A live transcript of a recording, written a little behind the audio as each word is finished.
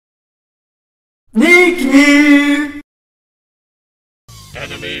NICKNIR!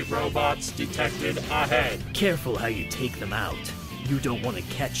 Enemy robots detected ahead. Careful how you take them out. You don't want to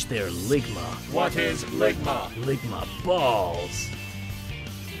catch their Ligma. What is Ligma? Ligma balls.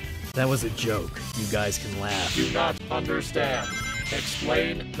 That was a joke. You guys can laugh. Do not understand.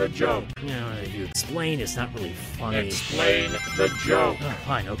 Explain the joke. No, if you explain, it's not really funny. Explain the joke. Oh,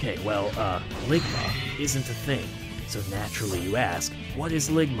 fine, okay, well, Ligma isn't a thing. So naturally you ask, what is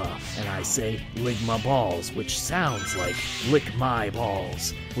Ligma? And I say, Ligma balls, which sounds like lick my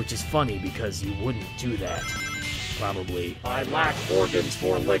balls, which is funny because you wouldn't do that. Probably. I lack organs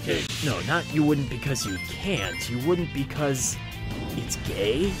for licking. No, not you wouldn't because you can't. You wouldn't because it's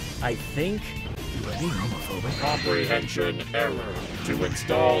gay, I think. You are being homophobic. Comprehension error. To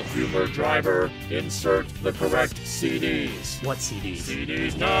install Humor Driver, insert the correct CDs. What CDs?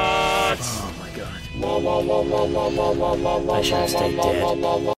 CDs nuts! Oh my god. La la la la la la la la la. I should have stayed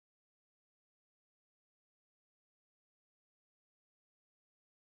dead.